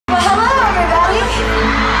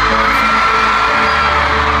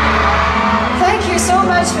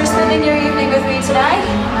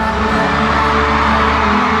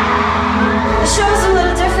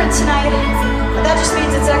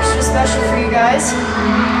special for you guys.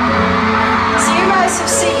 So you guys have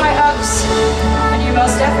seen my ups, and you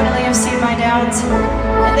most definitely have seen my downs.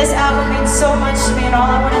 And this album means so much to me, and all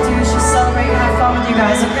I want to do is just celebrate and have fun with you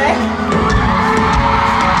guys, okay?